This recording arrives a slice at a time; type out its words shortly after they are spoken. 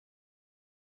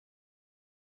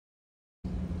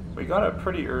We got up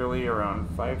pretty early, around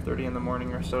 5:30 in the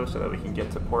morning or so that we can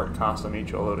get to Port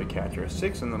Casamiccolo to catch our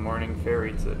 6 in the morning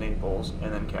ferry to Naples,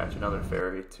 and then catch another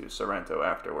ferry to Sorrento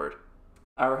afterward.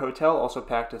 Our hotel also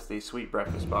packed us these sweet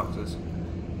breakfast boxes.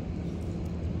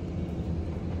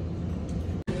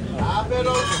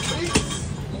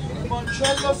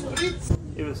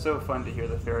 It was so fun to hear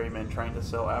the ferrymen trying to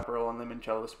sell Aperol and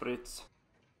limoncello spritz.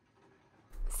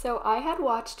 So I had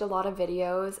watched a lot of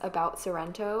videos about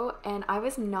Sorrento, and I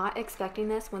was not expecting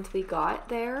this once we got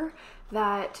there,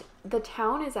 that the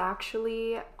town is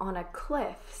actually on a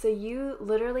cliff. So you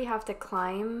literally have to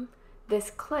climb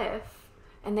this cliff,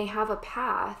 and they have a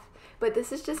path, but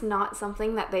this is just not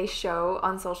something that they show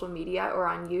on social media or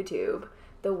on YouTube,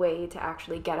 the way to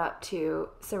actually get up to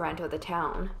Sorrento, the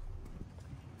town.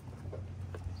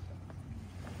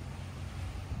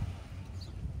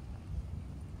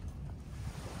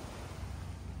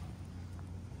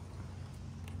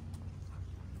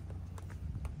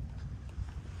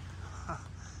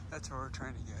 That's what we're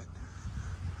trying to get.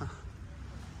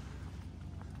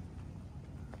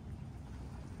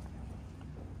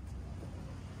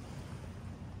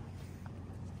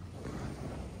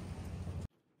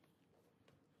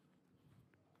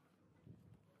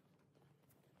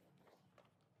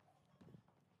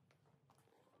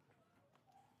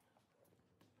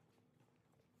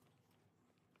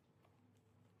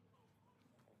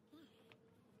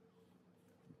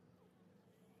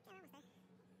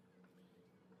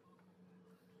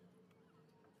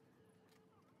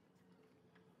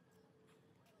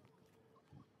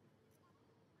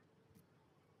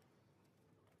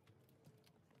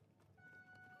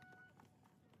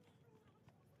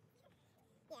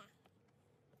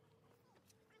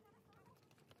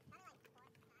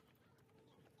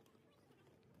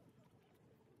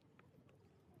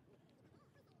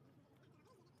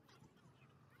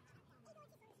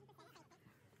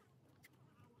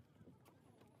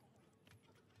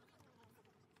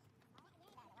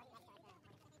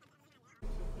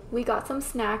 We got some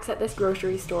snacks at this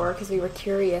grocery store because we were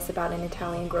curious about an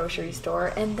Italian grocery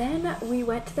store, and then we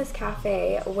went to this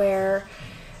cafe where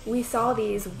we saw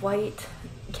these white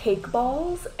cake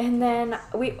balls, and then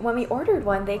when we ordered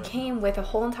one, they came with a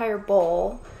whole entire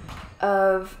bowl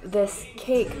of this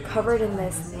cake covered in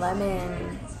this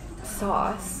lemon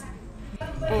sauce.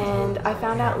 And I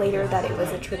found out later that it was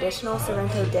a traditional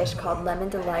Sorrento dish called lemon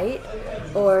delight,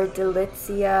 or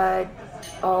delizia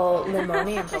al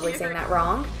limone. I'm probably saying that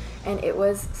wrong. And it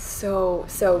was so,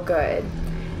 so good.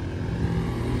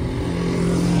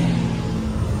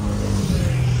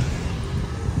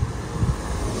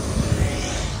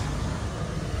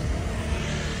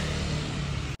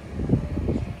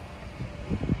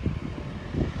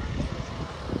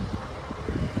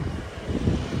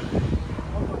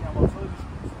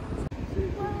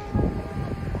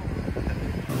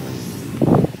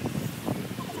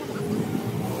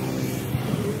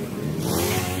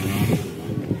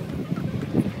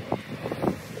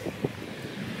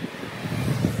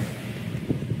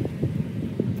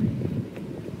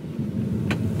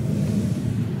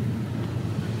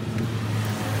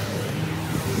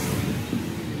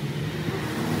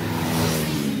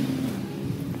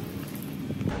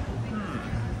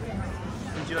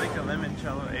 Would you like a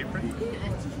limoncello apron?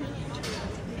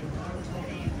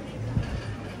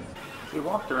 We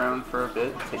walked around for a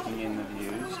bit, taking in the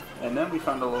views, and then we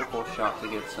found a local shop to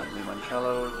get some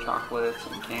limoncello, chocolates,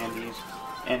 and candies,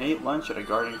 and ate lunch at a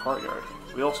garden courtyard.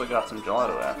 We also got some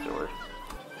gelato afterward.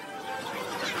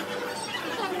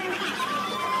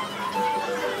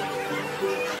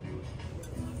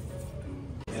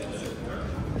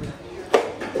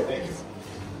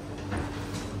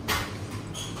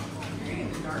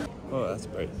 Oh, that's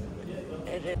bright.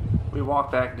 We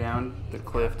walked back down the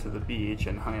cliff to the beach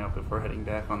and hung out before heading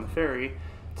back on the ferry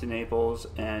to Naples,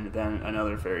 and then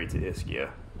another ferry to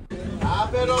Ischia.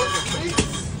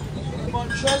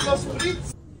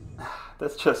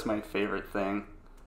 That's just my favorite thing.